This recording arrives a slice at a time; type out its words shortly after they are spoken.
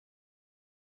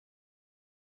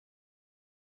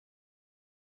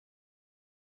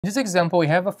In this example, we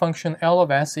have a function L of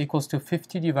s equals to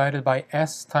 50 divided by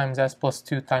s times s plus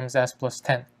 2 times s plus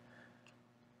 10.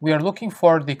 We are looking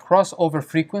for the crossover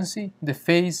frequency, the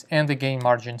phase, and the gain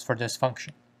margins for this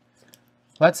function.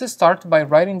 Let's start by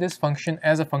writing this function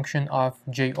as a function of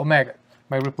j omega.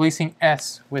 By replacing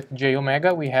s with j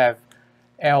omega, we have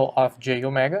L of j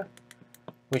omega,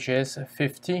 which is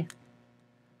 50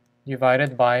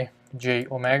 divided by j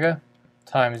omega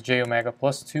times j omega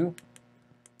plus 2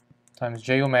 times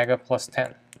j omega plus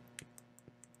 10.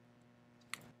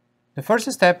 The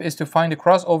first step is to find the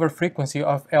crossover frequency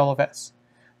of L of s.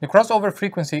 The crossover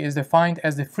frequency is defined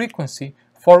as the frequency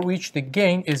for which the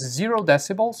gain is 0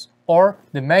 decibels or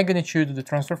the magnitude of the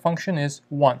transfer function is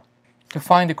 1. To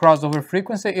find the crossover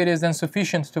frequency, it is then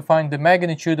sufficient to find the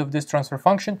magnitude of this transfer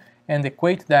function and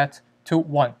equate that to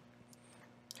 1.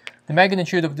 The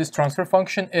magnitude of this transfer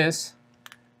function is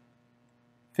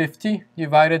 50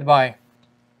 divided by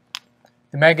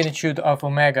the magnitude of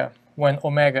omega when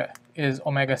omega is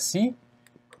omega c.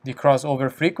 The crossover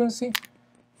frequency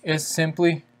is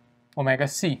simply omega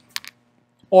c,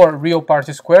 or real part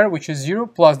square, which is 0,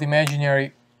 plus the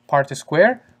imaginary part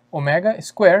square, omega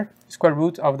square, square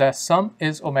root of that sum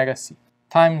is omega c,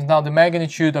 times now the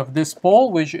magnitude of this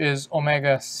pole, which is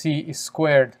omega c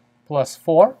squared plus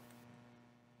 4,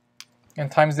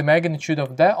 and times the magnitude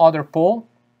of that other pole,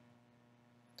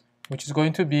 which is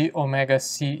going to be omega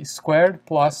c squared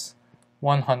plus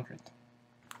 100.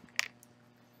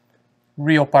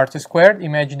 Real part squared,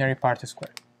 imaginary part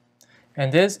squared.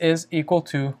 And this is equal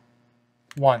to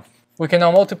 1. We can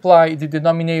now multiply the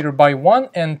denominator by 1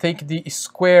 and take the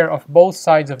square of both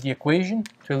sides of the equation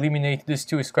to eliminate these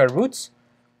two square roots.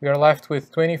 We are left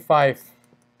with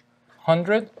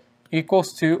 2500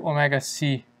 equals to omega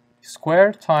c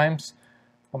squared times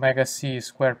omega c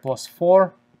squared plus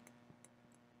 4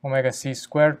 omega c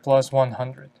squared plus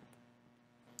 100.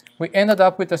 We ended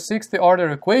up with a 6th order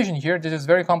equation here. This is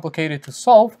very complicated to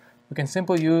solve. We can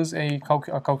simply use a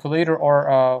calculator or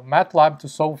a MATLAB to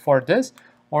solve for this,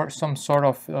 or some sort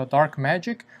of dark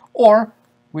magic, or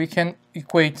we can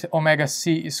equate omega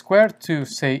c squared to,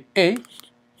 say, a,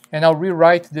 and I'll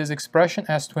rewrite this expression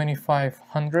as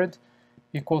 2500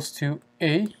 equals to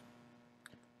a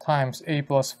times a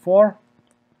plus 4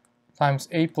 times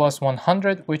a plus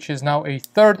 100, which is now a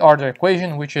 3rd order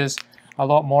equation, which is a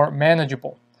lot more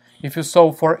manageable. If you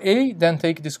solve for a, then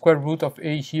take the square root of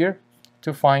a here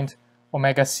to find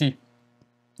omega c.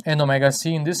 And omega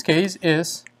c in this case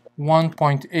is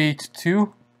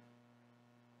 1.82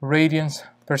 radians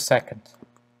per second.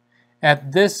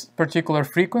 At this particular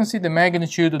frequency, the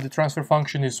magnitude of the transfer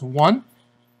function is 1,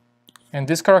 and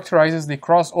this characterizes the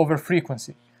crossover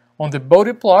frequency. On the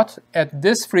Bode plot, at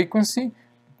this frequency,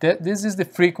 this is the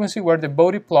frequency where the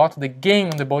Bode plot, the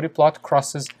gain on the Bode plot,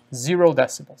 crosses 0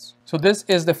 decibels. So this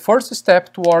is the first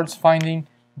step towards finding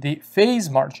the phase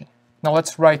margin. Now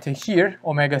let's write here,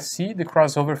 omega c, the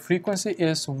crossover frequency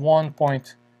is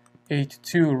 1.82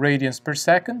 radians per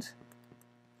second.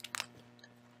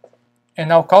 And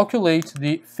now calculate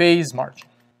the phase margin.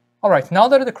 Alright, now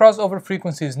that the crossover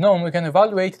frequency is known, we can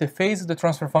evaluate the phase of the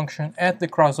transfer function at the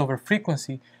crossover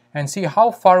frequency and see how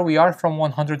far we are from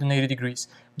 180 degrees.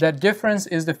 That difference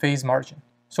is the phase margin.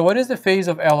 So what is the phase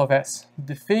of L of s?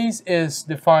 The phase is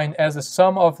defined as the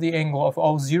sum of the angle of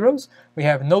all zeros. We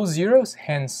have no zeros,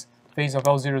 hence phase of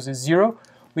all zeros is 0.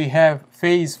 We have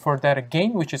phase for that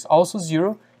again, which is also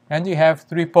 0, and we have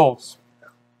 3 poles.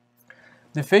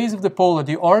 The phase of the pole at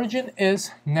the origin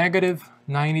is negative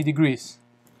 90 degrees.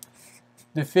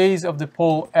 The phase of the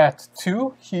pole at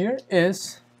 2 here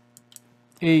is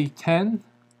a10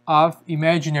 of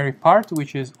imaginary part,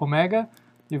 which is omega,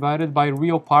 divided by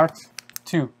real part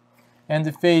 2. And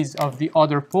the phase of the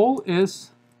other pole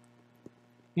is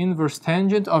inverse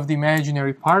tangent of the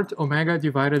imaginary part, omega,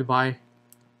 divided by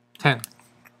 10.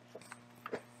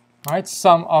 Alright,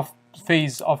 sum of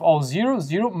phase of all zeros,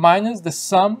 0, minus the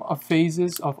sum of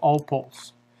phases of all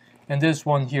poles. And this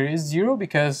one here is 0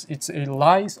 because it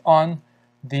lies on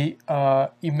the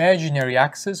imaginary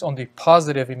axis, on the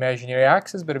positive imaginary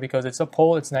axis, but because it's a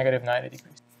pole, it's negative 90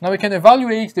 degrees. Now we can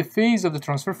evaluate the phase of the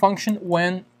transfer function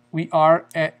when we are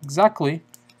exactly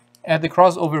at the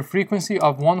crossover frequency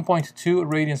of 1.2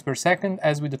 radians per second,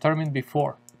 as we determined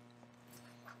before.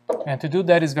 And to do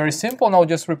that is very simple. Now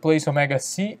just replace omega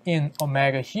c in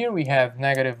omega here. We have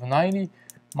negative 90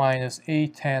 minus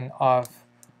a10 of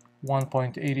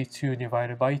 1.82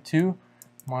 divided by 2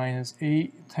 minus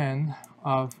a10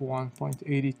 of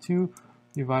 1.82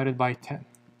 divided by 10.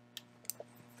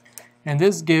 And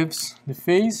this gives the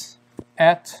phase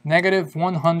at negative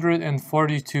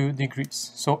 142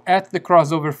 degrees. So at the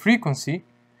crossover frequency,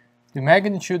 the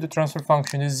magnitude, the transfer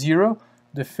function is 0,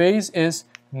 the phase is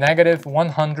negative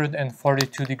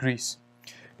 142 degrees.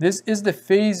 This is the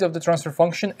phase of the transfer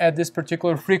function at this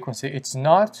particular frequency. It's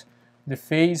not the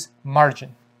phase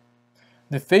margin.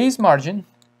 The phase margin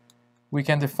we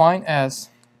can define as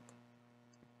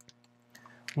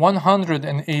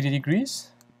 180 degrees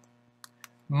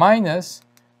minus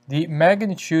the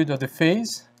magnitude of the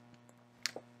phase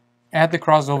at the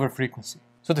crossover frequency.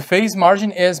 So the phase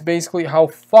margin is basically how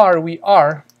far we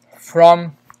are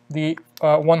from the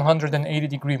 180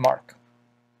 degree mark.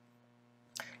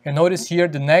 And notice here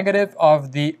the negative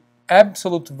of the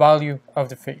absolute value of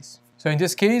the phase. So in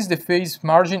this case, the phase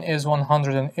margin is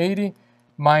 180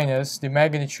 minus the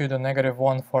magnitude of negative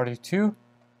 142,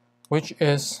 which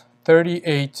is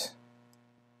 38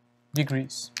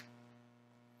 degrees.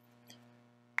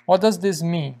 What does this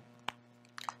mean?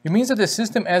 It means that the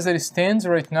system as it stands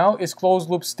right now is closed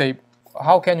loop stable.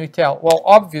 How can we tell? Well,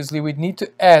 obviously we need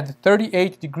to add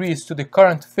 38 degrees to the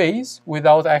current phase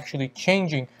without actually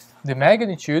changing the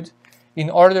magnitude in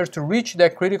order to reach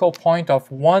that critical point of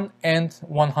 1 and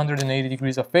 180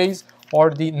 degrees of phase, or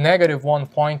the -1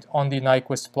 point on the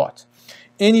Nyquist plot.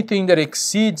 Anything that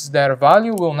exceeds that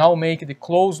value will now make the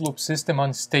closed loop system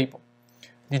unstable.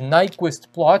 The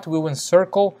Nyquist plot will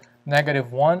encircle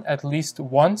 -1 at least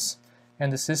once,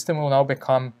 and the system will now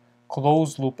become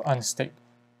closed loop unstable.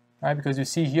 Right? Because you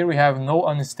see here we have no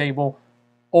unstable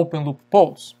open loop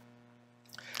poles.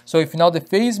 So if now the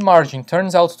phase margin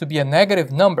turns out to be a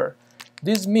negative number,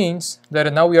 this means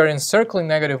that now we are encircling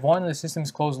 -1 and the system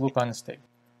is closed loop unstable.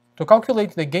 To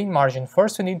calculate the gain margin,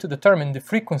 first we need to determine the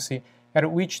frequency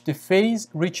at which the phase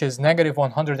reaches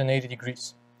 -180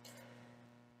 degrees.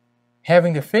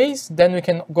 Having the phase, then we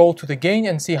can go to the gain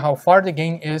and see how far the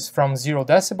gain is from 0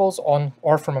 decibels on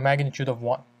or from a magnitude of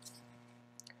 1.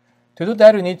 To do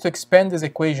that, we need to expand this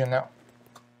equation now.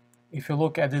 If you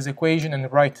look at this equation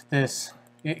and write this,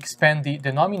 expand the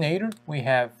denominator, we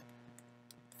have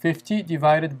 50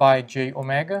 divided by j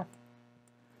omega.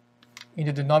 In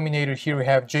the denominator here we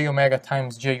have j omega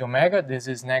times j omega. This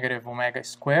is negative omega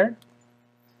squared.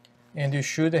 And you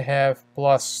should have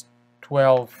plus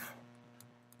 12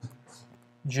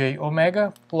 j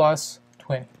omega plus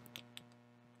 20.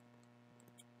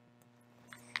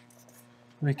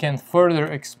 We can further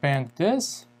expand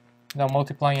this. Now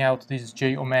multiplying out this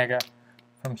j omega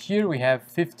from here, we have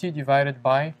 50 divided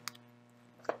by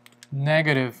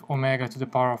negative omega to the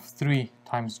power of 3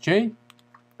 times j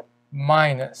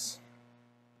minus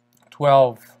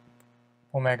 12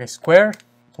 omega squared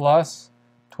plus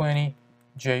 20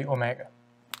 j omega.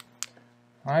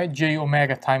 Alright, j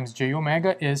omega times j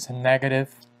omega is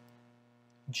negative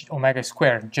omega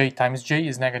squared. J times j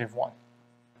is -1.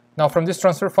 Now from this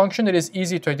transfer function, it is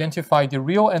easy to identify the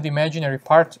real and imaginary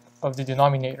part of the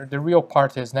denominator. The real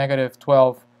part is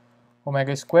 -12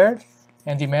 omega squared,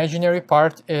 and the imaginary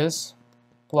part is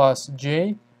plus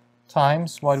j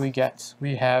times what we get.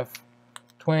 We have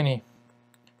 20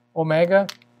 omega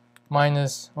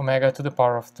minus omega to the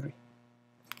power of 3.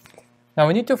 Now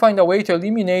we need to find a way to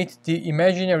eliminate the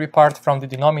imaginary part from the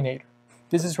denominator.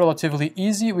 This is relatively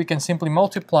easy. We can simply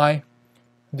multiply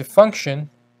the function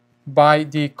by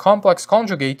the complex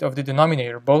conjugate of the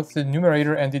denominator, both the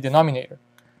numerator and the denominator.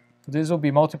 So this will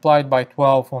be multiplied by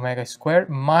 12 omega squared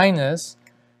minus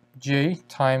j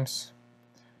times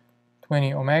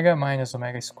 20 omega minus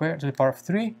omega squared to the power of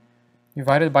 3,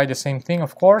 divided by the same thing,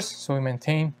 of course, so we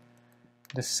maintain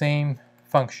the same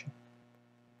function.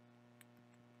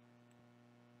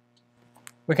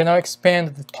 We can now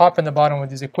expand the top and the bottom of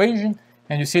this equation,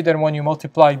 and you see that when you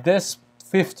multiply this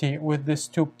 50 with these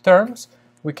two terms,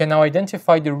 we can now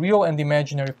identify the real and the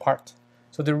imaginary part.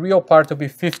 So the real part will be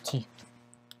 50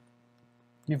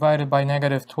 divided by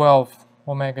 -12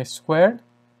 omega squared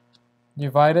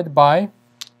divided by,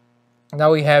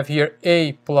 now we have here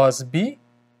a plus b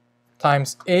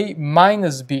times a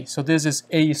minus b. So this is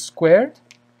a squared,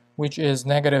 which is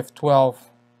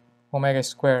 -12 omega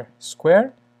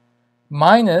squared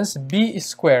minus b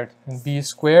squared, and b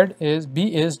squared is,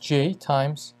 b is j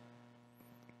times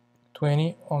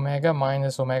 20 omega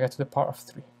minus omega to the power of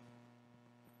 3,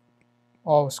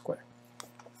 all squared.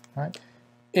 Right?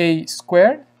 A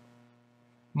squared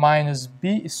minus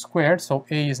b squared, so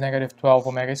a is -12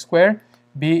 omega squared,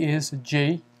 b is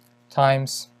j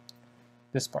times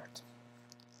this part.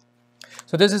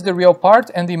 So this is the real part,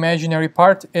 and the imaginary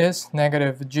part is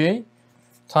 -j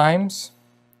times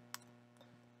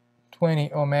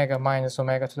 20 omega minus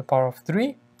omega to the power of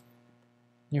 3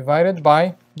 divided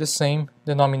by the same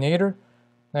denominator,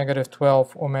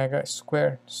 -12 omega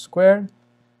squared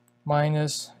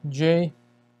minus j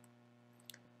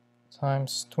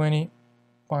times 20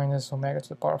 minus omega to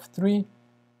the power of 3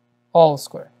 all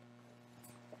squared.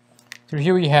 So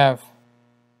here we have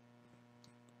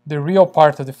the real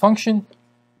part of the function,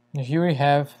 and here we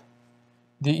have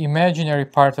the imaginary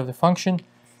part of the function.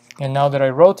 And now that I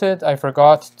wrote it, I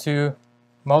forgot to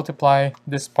multiply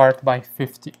this part by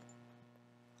 50,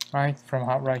 right, from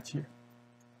right here.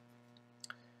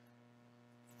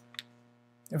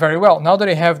 Very well, now that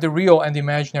I have the real and the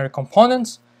imaginary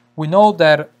components, we know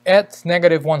that at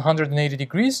negative 180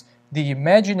 degrees, the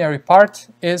imaginary part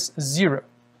is 0.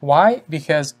 Why?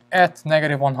 Because at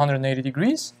negative 180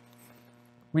 degrees,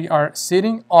 we are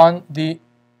sitting on the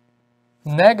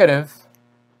negative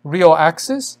real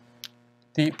axis.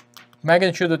 The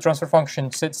magnitude of the transfer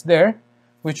function sits there,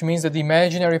 which means that the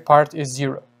imaginary part is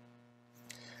 0.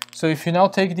 So if you now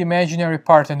take the imaginary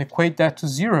part and equate that to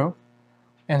 0,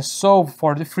 and solve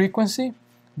for the frequency,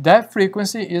 that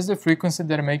frequency is the frequency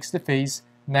that makes the phase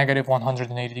negative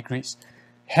 180 degrees.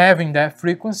 Having that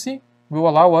frequency will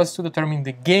allow us to determine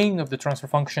the gain of the transfer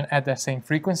function at that same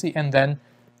frequency, and then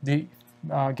the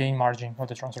gain margin of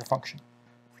the transfer function.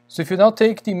 So if you now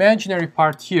take the imaginary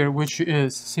part here, which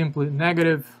is simply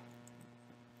negative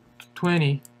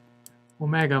 20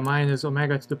 omega minus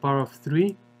omega to the power of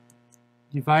 3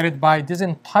 divided by this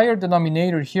entire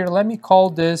denominator here, let me call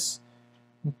this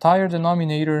entire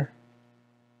denominator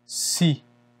c,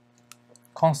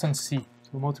 constant c.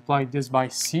 So multiply this by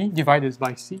c, divide this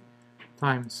by c,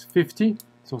 times 50.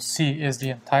 So c is the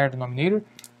entire denominator.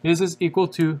 This is equal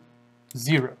to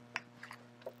 0.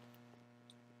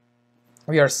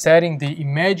 We are setting the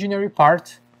imaginary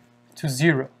part to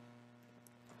 0.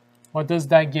 What does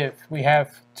that give? We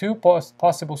have two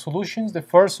possible solutions. The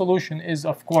first solution is,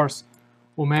 of course,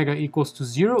 omega equals to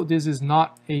 0. This is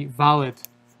not a valid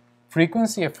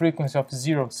frequency. A frequency of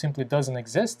 0 simply doesn't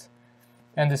exist.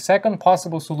 And the second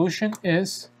possible solution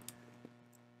is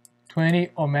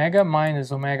 20 omega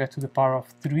minus omega to the power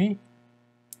of 3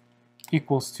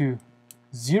 equals to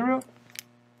 0.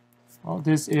 Well,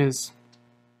 this is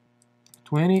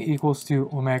 20 equals to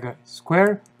omega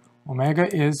squared. Omega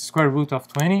is square root of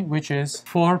 20, which is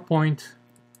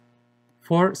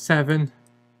 4.47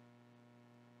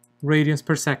 radians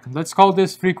per second. Let's call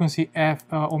this frequency f,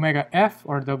 omega f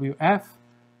or wf,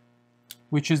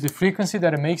 which is the frequency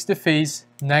that makes the phase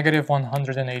negative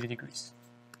 180 degrees.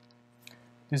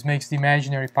 This makes the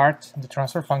imaginary part, the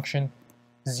transfer function,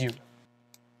 0.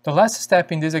 The last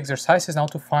step in this exercise is now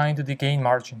to find the gain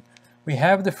margin. We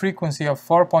have the frequency of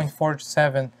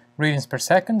 4.47 radians per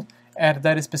second. At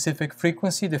that specific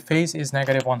frequency, the phase is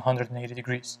negative 180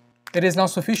 degrees. It is now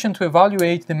sufficient to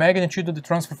evaluate the magnitude of the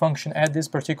transfer function at this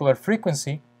particular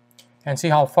frequency and see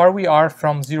how far we are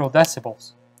from 0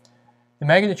 decibels. The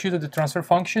magnitude of the transfer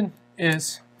function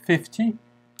is 50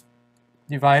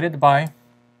 divided by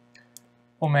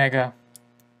omega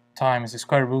times the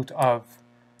square root of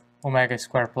omega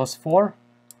squared plus 4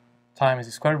 times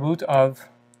the square root of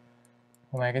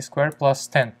omega squared plus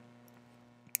 10.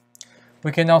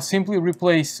 We can now simply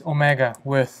replace omega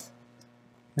with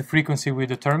the frequency we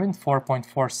determined,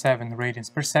 4.47 radians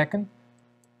per second,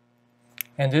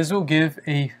 and this will give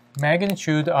a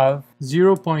magnitude of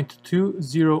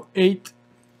 0.208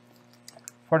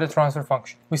 for the transfer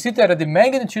function. We see that the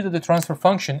magnitude of the transfer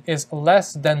function is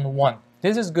less than 1.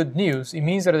 This is good news. It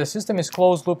means that the system is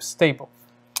closed-loop stable.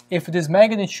 If this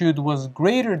magnitude was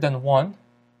greater than 1,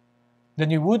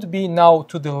 then it would be now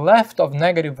to the left of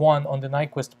 -1 on the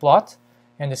Nyquist plot,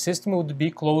 and the system would be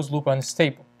closed-loop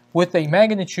unstable. With a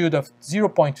magnitude of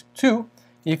 0.2,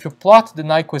 if you plot the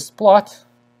Nyquist plot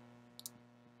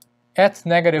at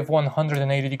negative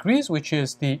 180 degrees, which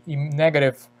is the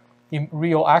negative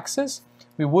real axis,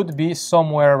 we would be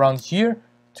somewhere around here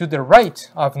to the right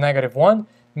of -1,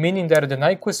 meaning that the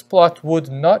Nyquist plot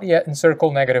would not yet encircle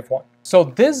 -1. So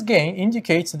this gain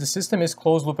indicates that the system is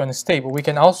closed-loop unstable. We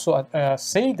can also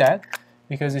say that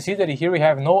because you see that here we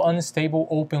have no unstable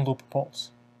open-loop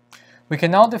poles. We can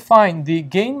now define the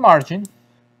gain margin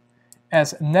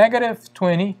as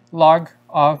 -20 log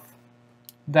of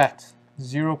that,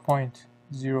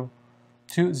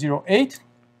 0.0208.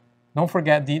 Don't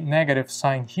forget the negative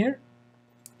sign here.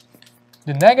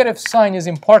 The negative sign is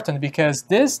important because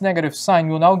this negative sign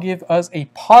will now give us a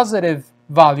positive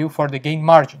value for the gain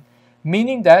margin,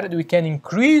 meaning that we can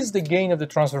increase the gain of the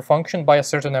transfer function by a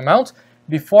certain amount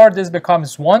before this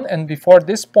becomes 1 and before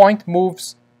this point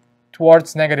moves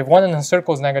towards -1 and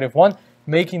encircles -1,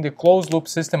 making the closed-loop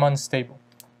system unstable.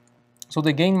 So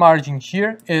the gain margin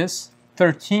here is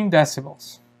 13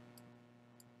 decibels.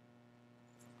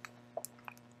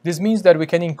 This means that we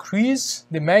can increase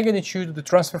the magnitude of the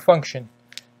transfer function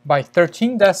by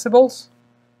 13 decibels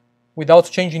without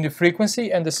changing the frequency,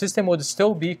 and the system would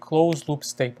still be closed loop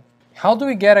stable. How do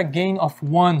we get a gain of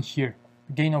 1 here?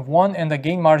 A gain of 1 and a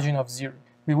gain margin of 0.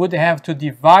 We would have to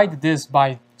divide this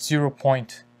by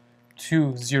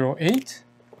 0.208.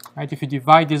 Right? If you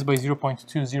divide this by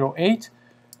 0.208,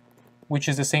 which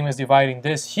is the same as dividing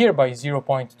this here by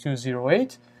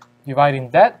 0.208, dividing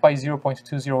that by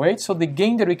 0.208, so the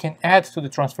gain that we can add to the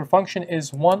transfer function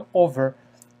is 1 over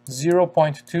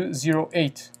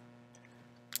 0.208.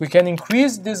 We can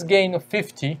increase this gain of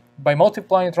 50 by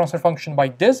multiplying the transfer function by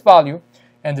this value,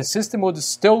 and the system would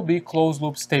still be closed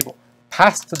loop stable.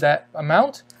 Past that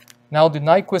amount, now the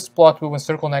Nyquist plot will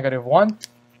encircle -1,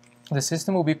 the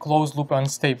system will be closed loop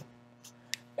unstable.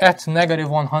 At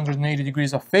 -180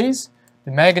 degrees of phase,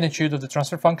 the magnitude of the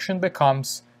transfer function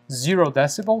becomes 0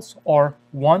 decibels or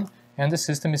 1, and the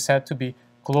system is said to be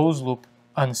closed loop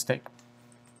unstable.